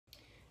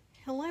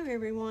Hello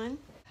everyone.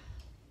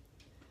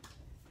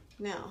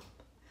 Now,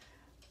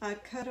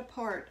 I've cut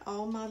apart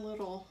all my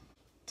little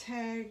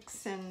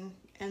tags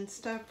and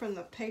stuff from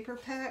the paper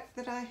pack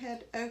that I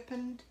had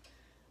opened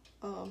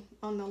on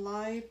the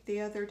live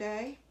the other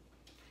day.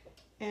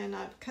 And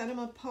I've cut them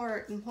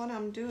apart, and what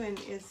I'm doing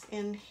is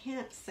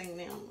enhancing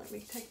them. Let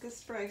me take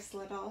this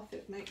bracelet off,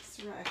 it makes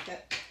a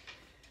racket.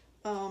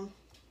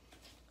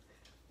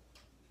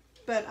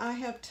 But I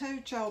have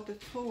told y'all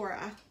before,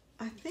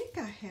 I think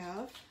I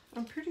have,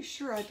 I'm pretty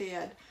sure I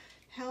did,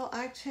 how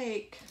I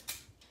take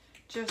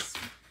just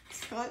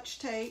Scotch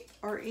tape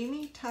or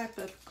any type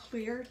of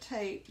clear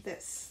tape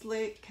that's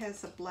slick,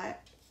 has a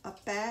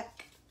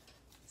back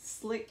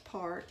slick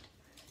part,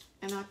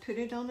 and I put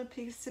it on a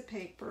piece of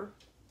paper.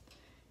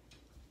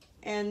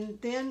 And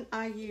then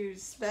I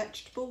use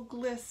vegetable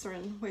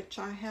glycerin, which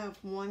I have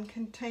one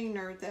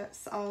container,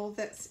 that's all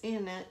that's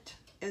in it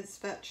is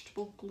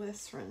vegetable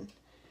glycerin.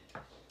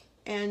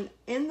 And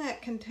in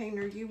that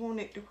container, you want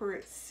it to where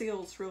it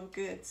seals real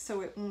good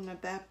so it won't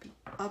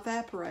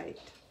evaporate.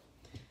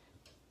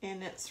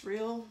 And it's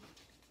real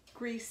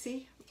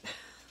greasy,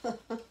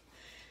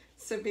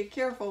 so be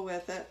careful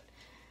with it.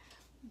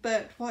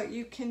 But what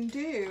you can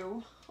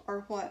do,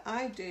 or what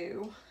I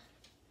do,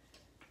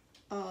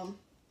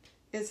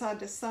 is I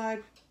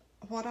decide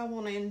what I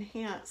want to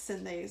enhance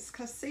in these.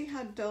 Because see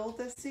how dull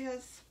this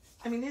is?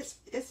 I mean,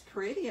 it's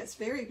pretty, it's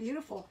very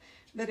beautiful,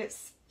 but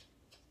it's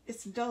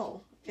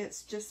dull.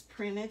 It's just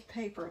printed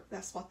paper.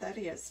 That's what that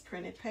is,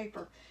 printed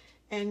paper.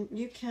 And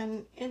you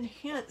can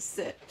enhance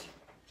it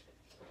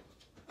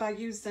by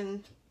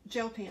using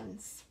gel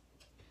pens.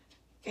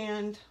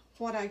 And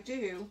what I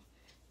do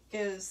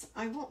is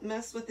I won't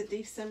mess with the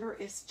December,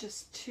 it's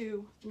just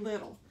too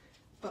little.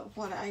 But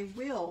what I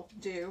will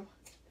do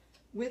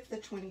with the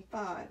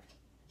 25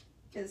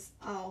 is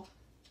I'll,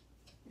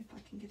 if I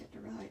can get it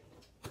right,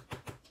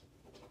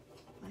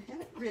 I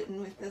have it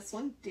written with this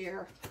one,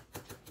 dear.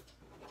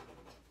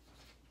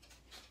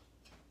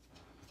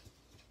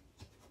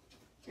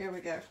 There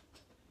we go.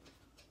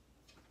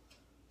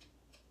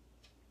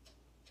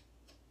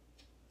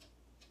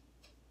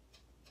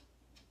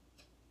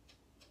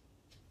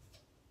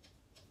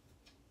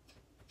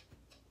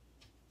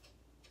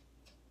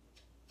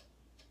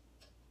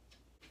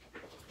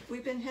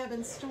 We've been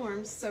having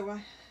storms, so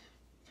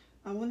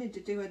I wanted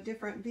to do a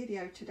different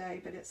video today,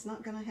 but it's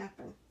not going to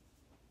happen.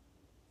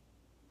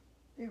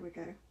 There we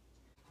go.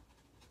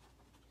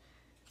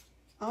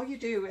 All you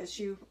do is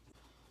you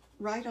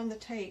write on the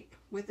tape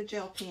with a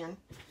gel pen.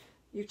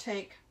 You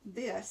take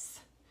this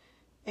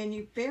and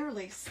you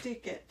barely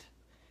stick it.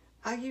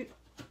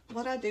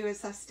 What I do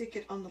is I stick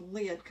it on the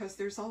lid because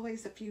there's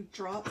always a few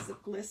drops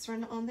of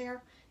glycerin on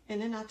there,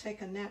 and then I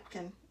take a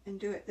napkin and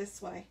do it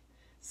this way.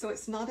 So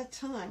it's not a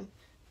ton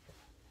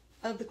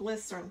of the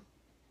glycerin.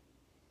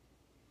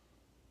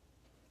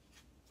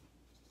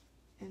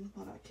 And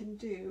what I can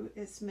do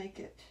is make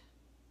it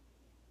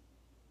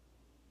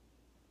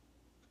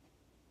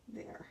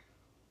there.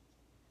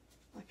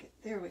 Like it,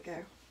 there we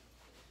go.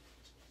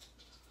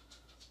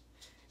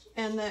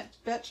 And that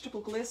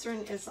vegetable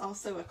glycerin is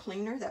also a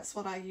cleaner. That's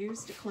what I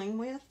use to clean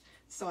with.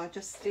 So I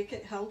just stick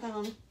it, hold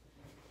on.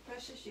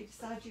 Precious, you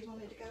decided you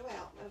wanted to go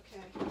out.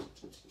 Okay.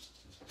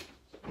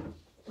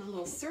 My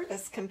little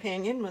service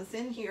companion was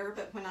in here,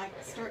 but when I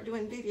start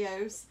doing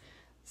videos,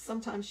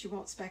 sometimes she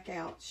wants back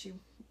out.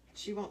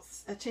 She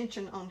wants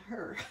attention on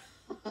her.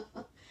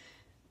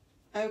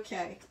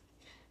 Okay.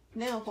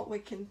 Now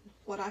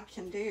what I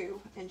can do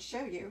and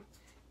show you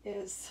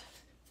is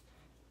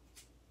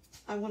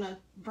I want to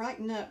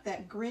brighten up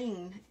that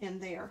green in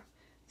there.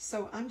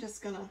 So I'm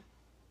just going to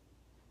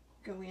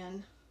go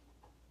in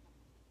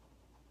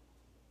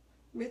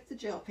with the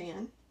gel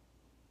pen.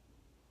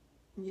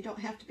 And you don't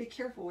have to be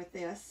careful with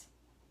this.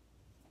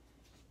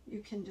 You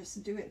can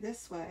just do it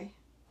this way.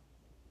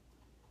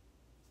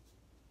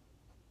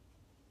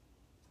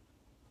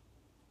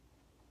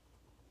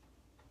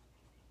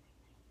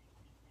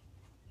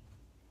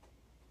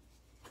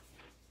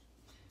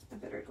 I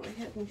better go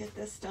ahead and get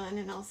this done,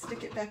 and I'll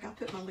stick it back. I'll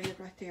put my lid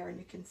right there and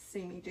you can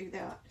see me do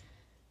that.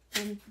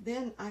 And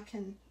then I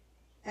can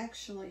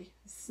actually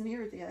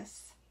smear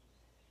this,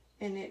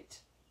 and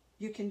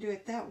you can do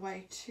it that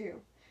way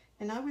too.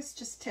 And I was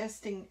just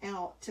testing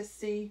out to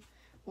see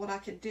what I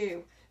could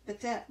do,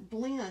 but that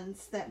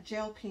blends that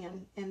gel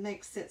pen and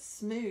makes it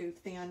smooth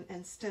then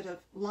instead of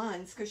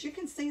lines, because you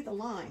can see the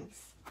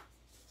lines.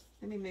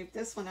 Let me move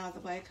this one out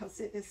of the way because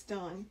it is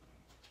done.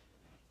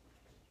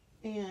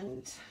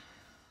 And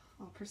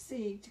I'll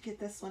proceed to get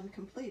this one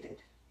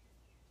completed.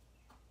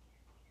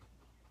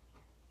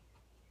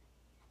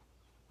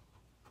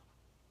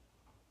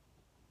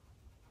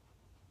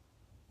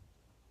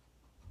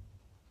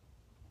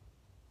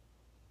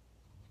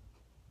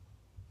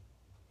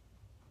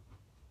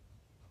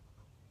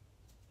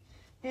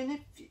 And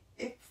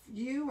if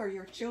you or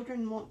your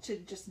children want to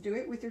just do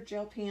it with your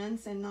gel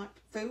pens and not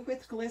fool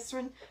with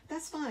glycerin,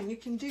 that's fine, you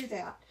can do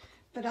that.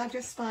 But I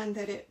just find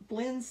that it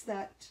blends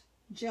that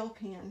gel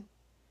pen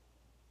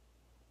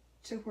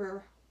to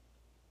where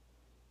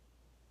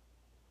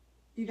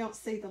you don't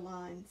see the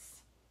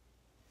lines.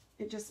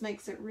 It just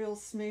makes it real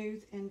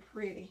smooth and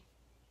pretty.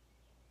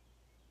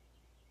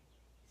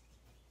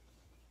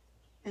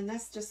 And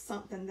that's just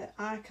something that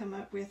I come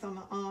up with on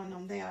my own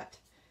on that.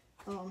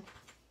 And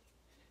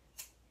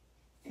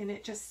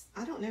it just,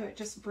 I don't know, it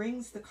just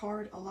brings the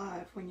card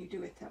alive when you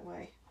do it that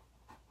way.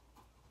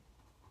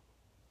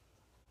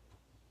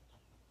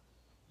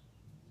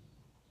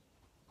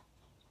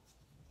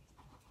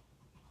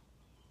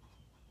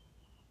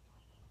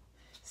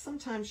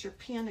 Sometimes your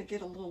pen will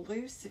get a little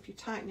loose. If you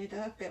tighten it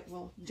up, it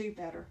will do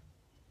better.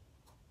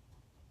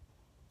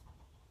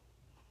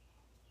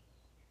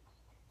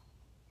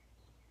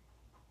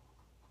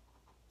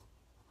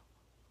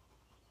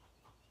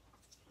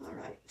 All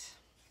right.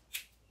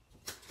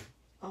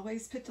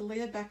 Always put the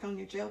lid back on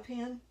your gel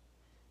pen.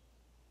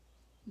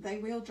 They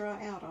will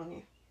dry out on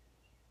you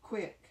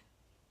quick.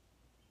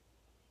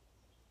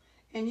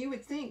 And you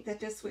would think that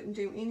this wouldn't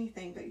do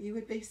anything, but you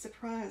would be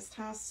surprised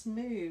how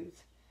smooth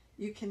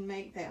you can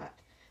make that.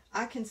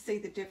 I can see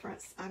the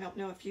difference. I don't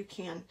know if you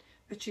can,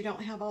 but you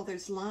don't have all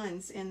those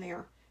lines in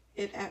there.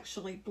 It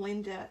actually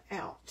blended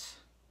out.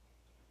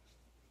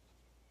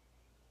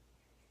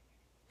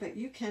 But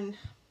you can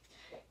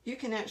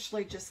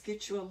actually just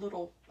get you a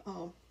little,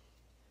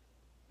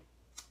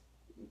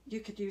 you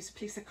could use a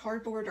piece of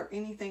cardboard or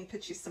anything,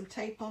 put you some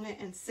tape on it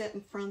and sit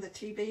in front of the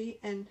TV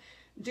and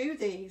do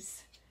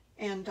these.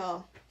 And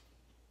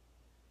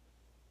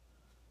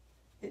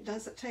it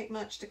doesn't take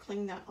much to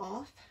clean that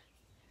off.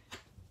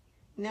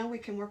 Now we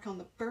can work on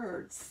the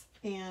birds,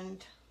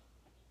 and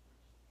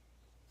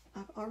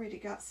I've already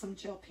got some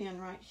gel pen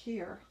right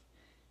here.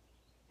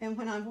 And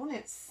when I want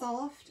it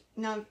soft,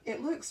 now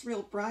it looks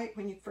real bright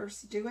when you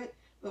first do it,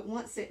 but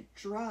once it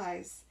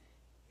dries,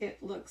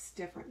 it looks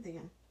different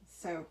then.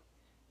 So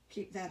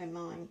keep that in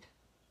mind.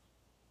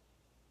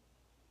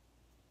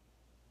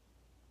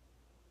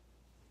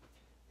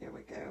 There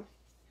we go.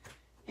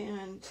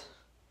 And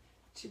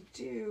to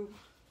do,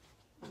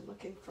 I'm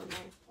looking for my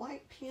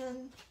white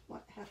pen.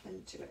 What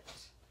happened to it?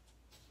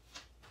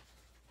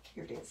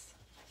 Here it is.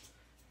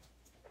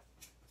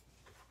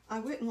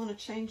 I wouldn't want to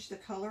change the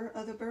color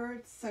of the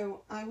bird,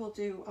 so I will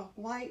do a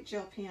white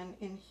gel pen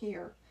in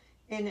here.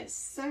 And it's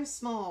so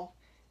small,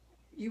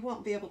 you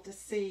won't be able to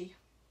see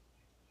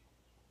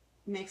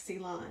mixy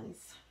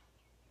lines.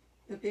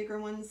 The bigger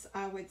ones,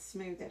 I would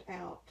smooth it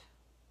out.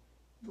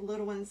 The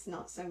little ones,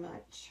 not so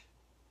much.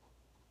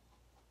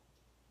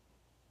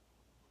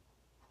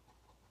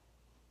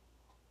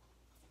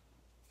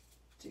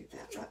 Do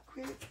that right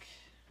quick.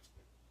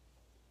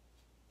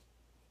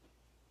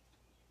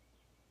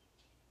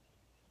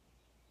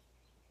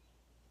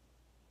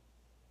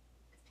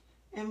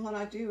 And what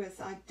I do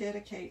is I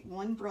dedicate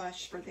one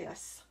brush for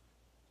this.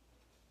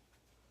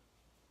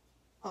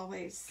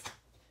 Always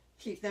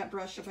keep that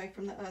brush away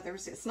from the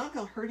others. It's not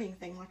going to hurt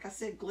anything. Like I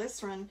said,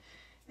 glycerin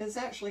is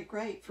actually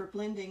great for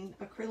blending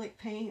acrylic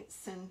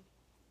paints, and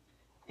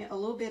a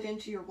little bit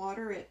into your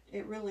water,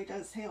 it really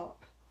does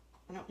help.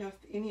 I don't know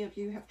if any of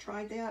you have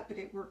tried that, but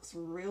it works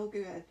real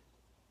good.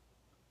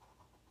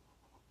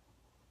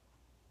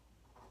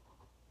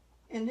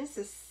 And this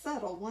is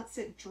subtle. Once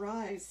it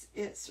dries,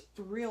 it's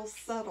real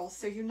subtle.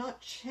 So you're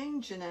not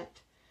changing it.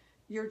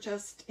 You're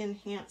just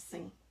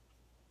enhancing.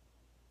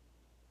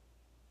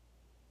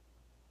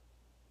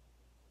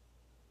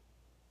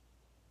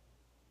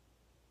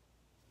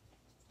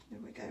 There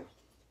we go.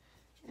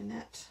 And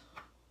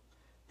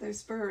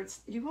those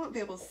birds, you won't be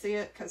able to see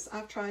it because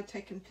I've tried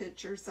taking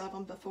pictures of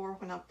them before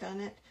when I've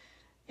done it.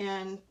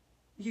 And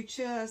you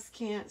just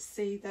can't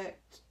see that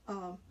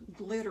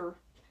glitter,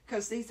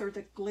 because these are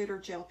the glitter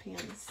gel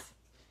pens.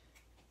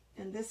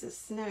 And this is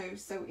snow,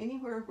 so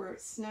anywhere where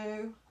it's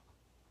snow,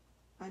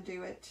 I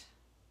do it.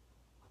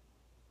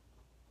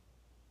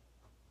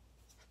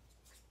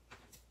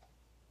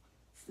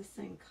 It's the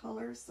same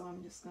color, so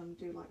I'm just going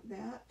to do like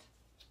that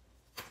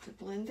to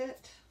blend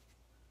it.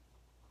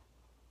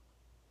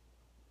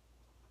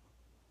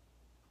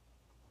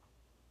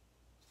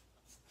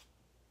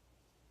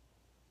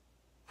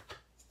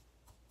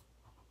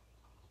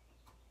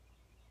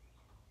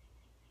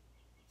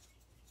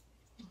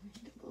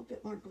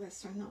 Bit more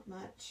glycerin, not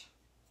much.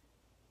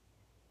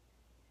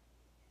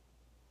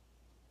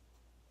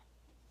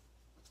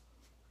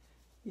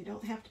 You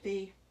don't have to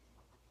be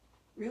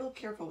real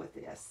careful with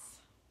this.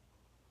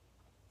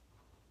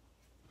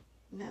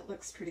 And that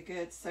looks pretty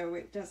good, so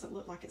it doesn't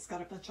look like it's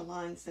got a bunch of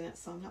lines in it,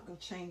 so I'm not going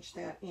to change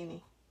that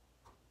any.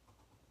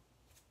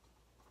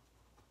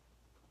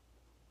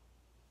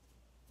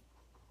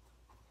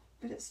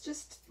 But it's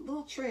just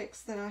little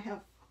tricks that I have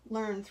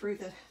learned through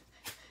the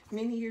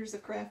many years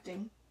of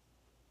crafting.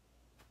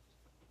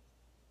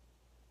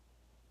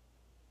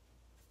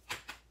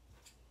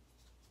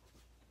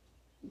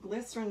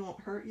 Glycerin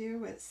won't hurt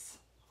you.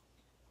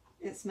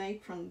 It's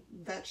made from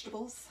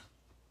vegetables.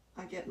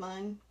 I get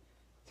mine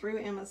through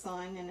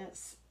Amazon, and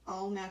it's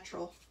all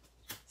natural.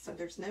 So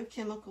there's no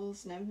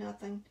chemicals, no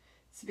nothing.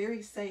 It's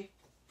very safe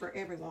for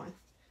everyone.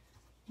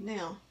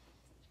 Now,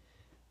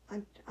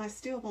 I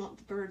still want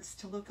the birds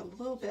to look a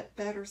little bit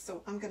better,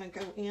 so I'm going to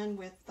go in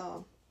with, I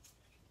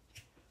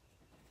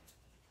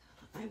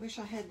wish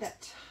I had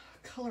that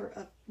color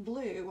of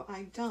blue.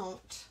 I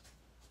don't.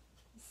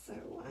 So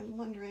I'm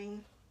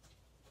wondering,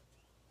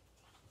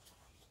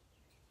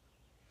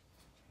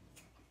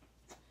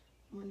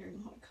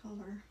 what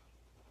color.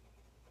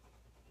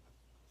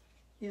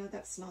 Yeah,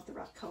 that's not the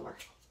right color.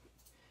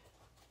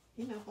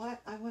 You know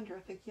what? I wonder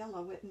if a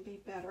yellow wouldn't be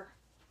better.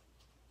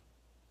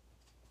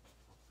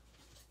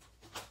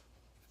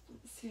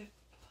 Let's see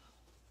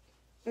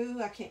if,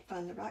 ooh, I can't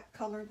find the right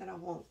color that I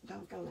want.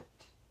 Doggone it.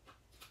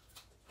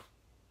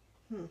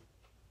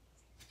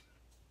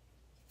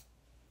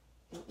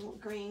 Don't want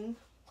green.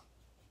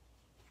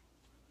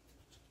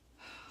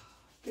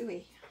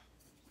 Gooey.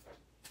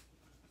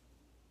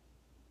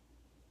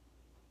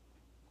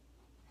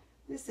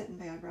 This isn't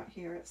bad right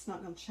here. It's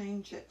not going to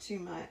change it too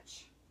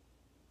much.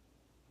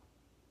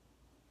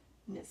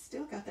 And it's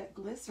still got that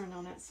glycerin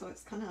on it, so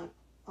it's kind of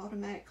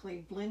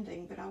automatically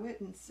blending, but I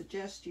wouldn't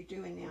suggest you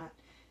doing that.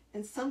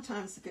 And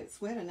sometimes if it's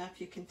wet enough,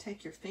 you can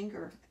take your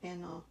finger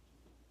and, well,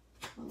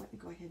 let me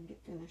go ahead and get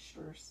finished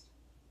first.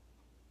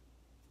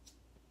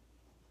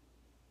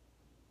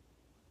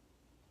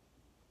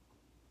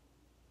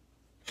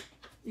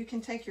 You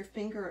can take your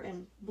finger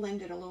and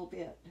blend it a little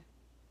bit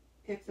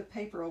if the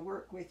paper will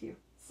work with you.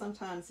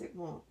 Sometimes it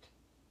won't.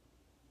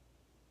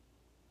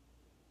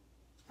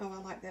 Oh, I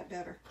like that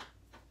better.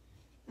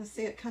 I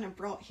see it kind of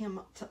brought him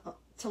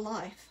to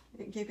life.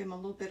 It gave him a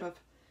little bit of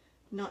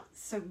not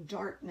so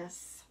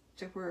darkness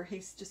to where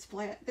he's just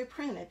flat. They're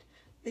printed.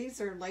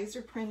 These are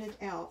laser printed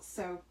out,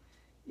 so,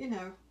 you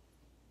know,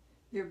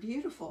 they're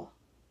beautiful,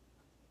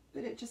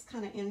 but it just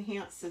kind of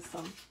enhances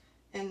them.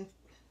 And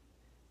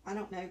I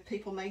don't know,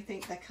 people may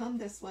think they come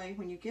this way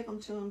when you give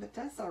them to them, but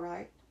that's all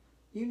right.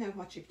 You know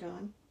what you've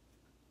done.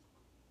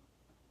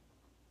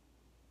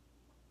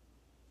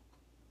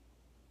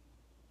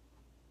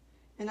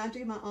 And I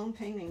do my own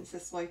paintings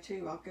this way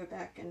too. I'll go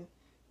back and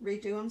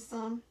redo them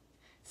some.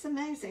 It's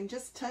amazing,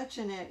 just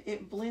touching it,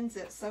 it blends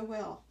it so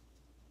well.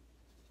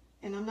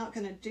 And I'm not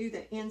going to do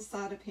the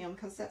inside of him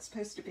because that's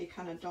supposed to be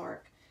kind of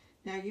dark.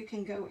 Now you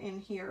can go in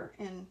here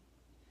and,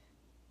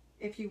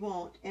 if you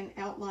want, and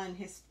outline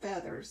his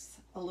feathers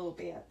a little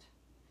bit.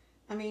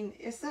 I mean,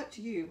 it's up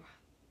to you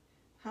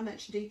how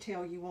much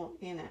detail you want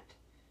in it,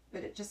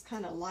 but it just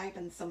kind of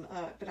livens them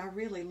up. But I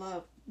really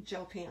love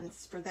gel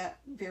pens for that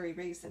very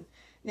reason.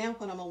 Now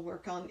what I'm going to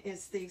work on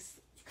is these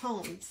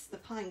cones, the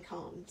pine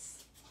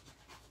cones.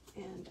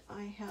 And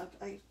I have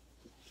a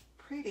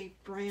pretty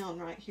brown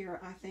right here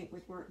I think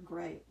would work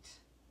great.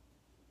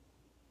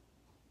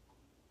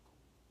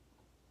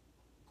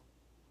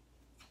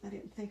 I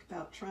didn't think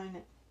about trying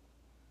it.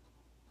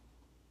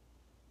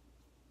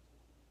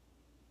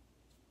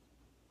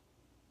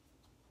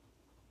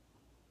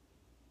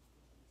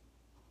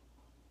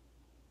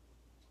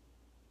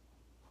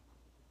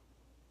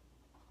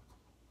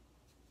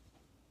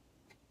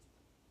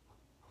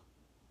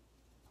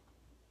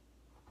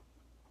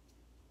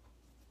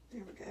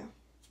 There we go.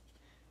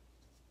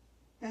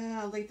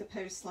 I'll leave the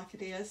post like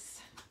it is,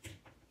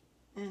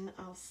 and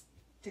I'll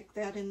stick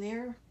that in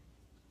there.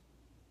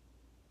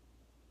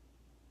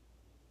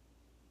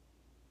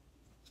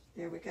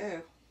 There we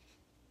go.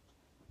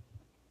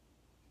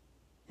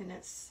 And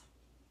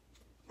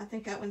I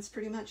think that one's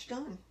pretty much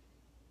done.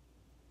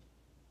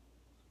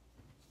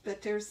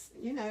 But there's,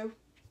 you know,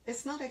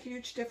 it's not a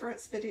huge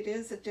difference, but it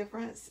is a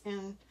difference,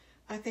 and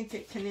I think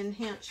it can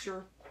enhance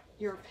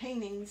your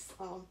paintings.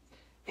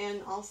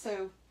 And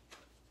also,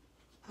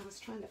 I was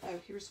trying to, oh,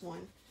 here's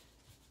one.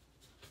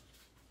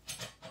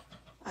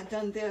 I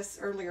done this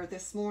earlier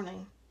this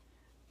morning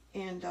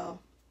and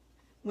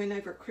went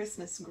over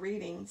Christmas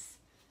greetings.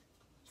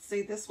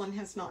 See, this one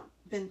has not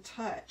been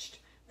touched.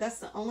 That's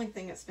the only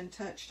thing that's been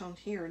touched on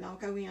here. And I'll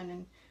go in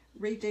and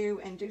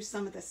redo and do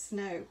some of the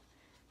snow.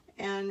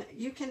 And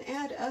you can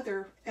add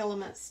other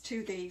elements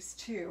to these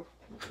too.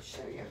 Let me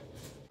show you.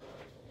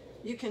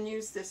 You can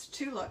use this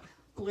tulip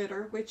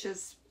glitter, which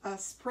is a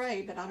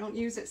spray, but I don't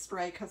use it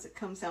spray because it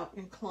comes out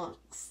in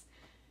clumps.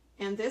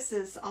 And this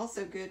is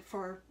also good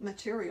for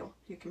material.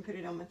 You can put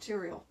it on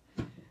material.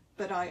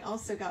 But I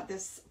also got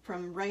this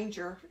from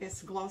Ranger.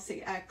 It's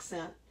glossy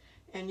accent,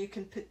 and you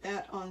can put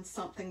that on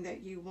something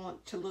that you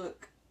want to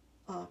look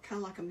kind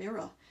of like a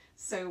mirror.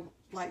 So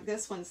like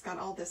this one's got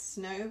all this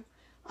snow.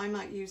 I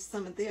might use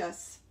some of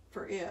this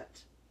for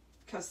it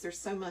because there's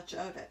so much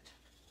of it.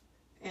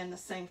 And the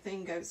same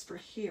thing goes for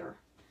here.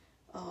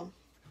 Well,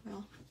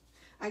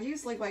 I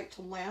usually wait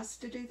till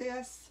last to do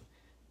this,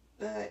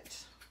 but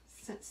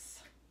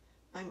since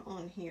I'm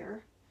on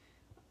here,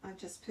 I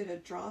just put a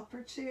drop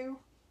or two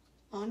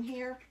on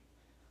here.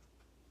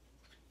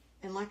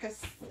 And like I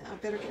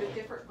better get a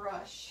different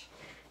brush.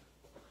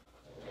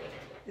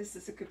 This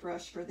is a good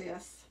brush for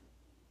this.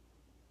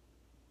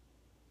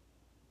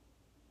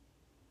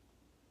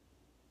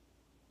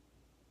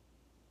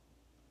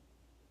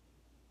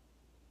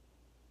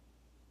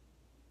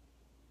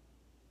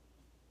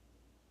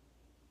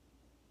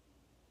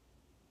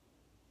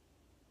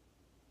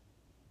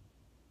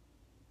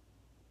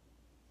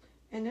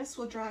 And this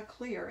will dry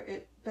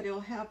clear, but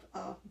it'll have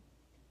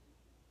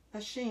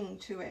a sheen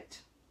to it.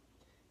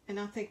 And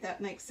I think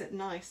that makes it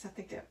nice. I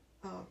think that,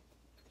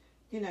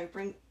 you know,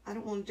 I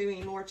don't want to do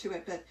any more to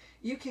it, but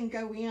you can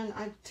go in,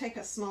 I take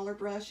a smaller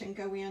brush and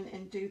go in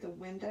and do the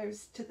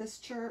windows to this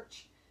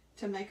church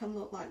to make them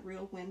look like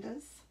real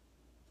windows.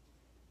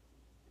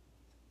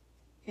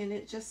 And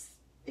it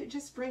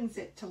just brings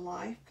it to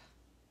life,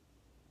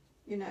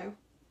 you know,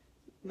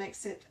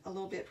 makes it a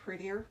little bit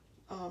prettier.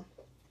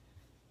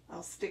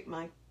 I'll stick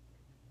my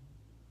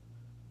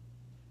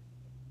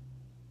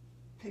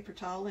paper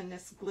towel in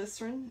this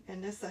glycerin,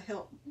 and this will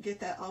help get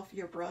that off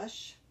your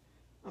brush.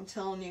 I'm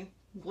telling you,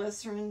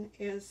 glycerin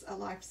is a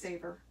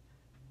lifesaver.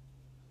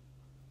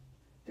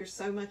 There's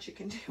so much you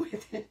can do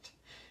with it,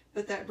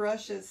 but that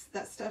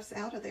stuff's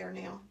out of there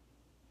now.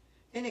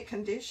 And it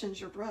conditions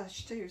your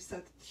brush too,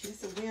 so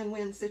it's a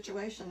win-win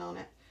situation on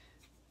it.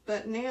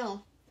 But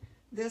now,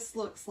 this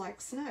looks like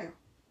snow.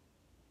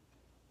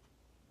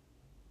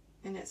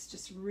 And it's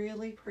just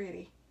really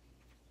pretty.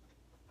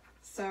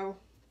 So,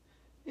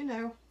 you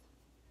know,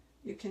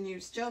 you can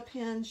use gel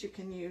pens, you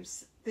can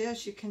use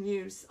this, you can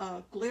use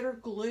glitter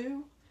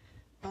glue.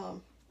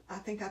 I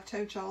think I've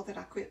told y'all that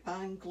I quit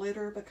buying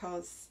glitter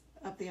because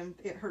of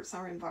it hurts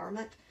our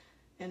environment.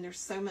 And there's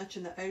so much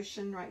in the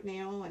ocean right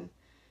now, and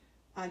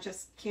I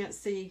just can't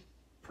see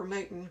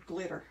promoting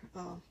glitter.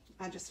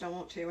 I just don't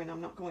want to, and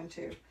I'm not going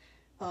to.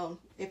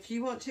 If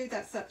you want to,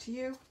 that's up to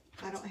you.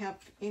 I don't have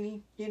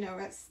any, you know,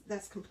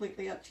 that's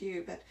completely up to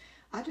you. But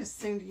I just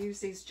seem to use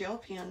these gel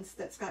pens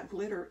that's got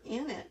glitter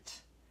in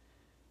it.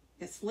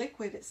 It's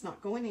liquid, it's not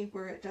going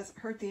anywhere, it doesn't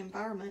hurt the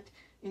environment,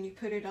 and you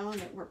put it on,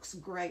 it works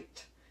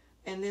great.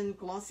 And then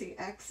glossy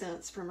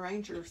accents from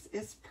Rangers,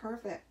 it's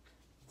perfect.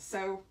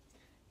 So,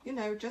 you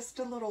know, just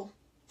a little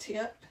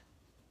tip.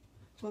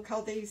 We'll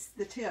call these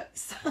the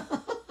tips.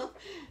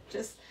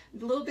 Just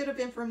a little bit of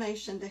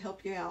information to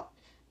help you out.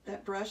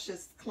 That brush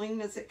is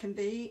clean as it can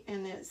be,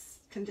 and it's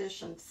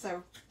conditioned.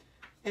 So,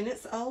 and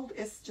it's old.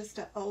 It's just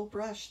an old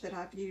brush that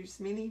I've used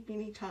many,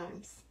 many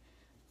times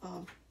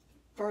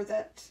for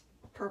that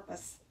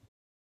purpose.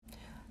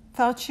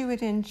 Thought you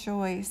would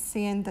enjoy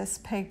seeing this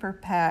paper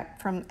pack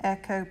from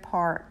Echo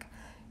Park.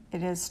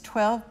 It is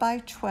 12 by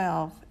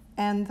 12,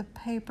 and the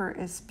paper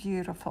is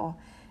beautiful.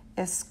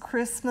 It's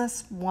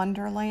Christmas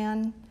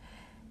Wonderland,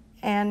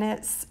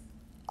 and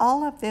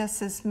all of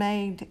this is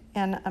made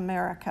in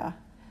America.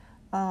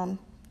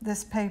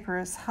 This paper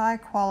is high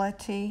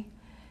quality,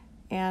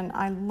 and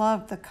I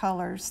love the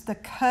colors. The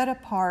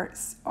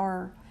cut-aparts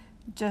are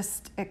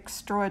just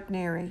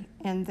extraordinary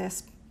in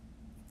this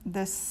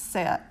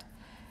set,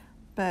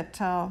 but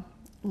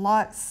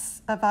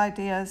lots of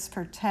ideas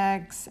for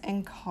tags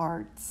and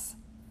cards.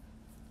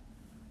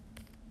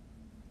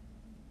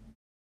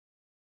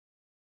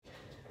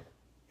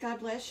 God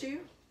bless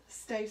you.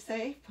 Stay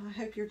safe. I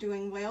hope you're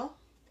doing well.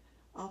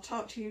 I'll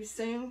talk to you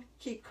soon.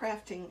 Keep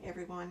crafting,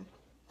 everyone.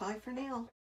 Bye for now.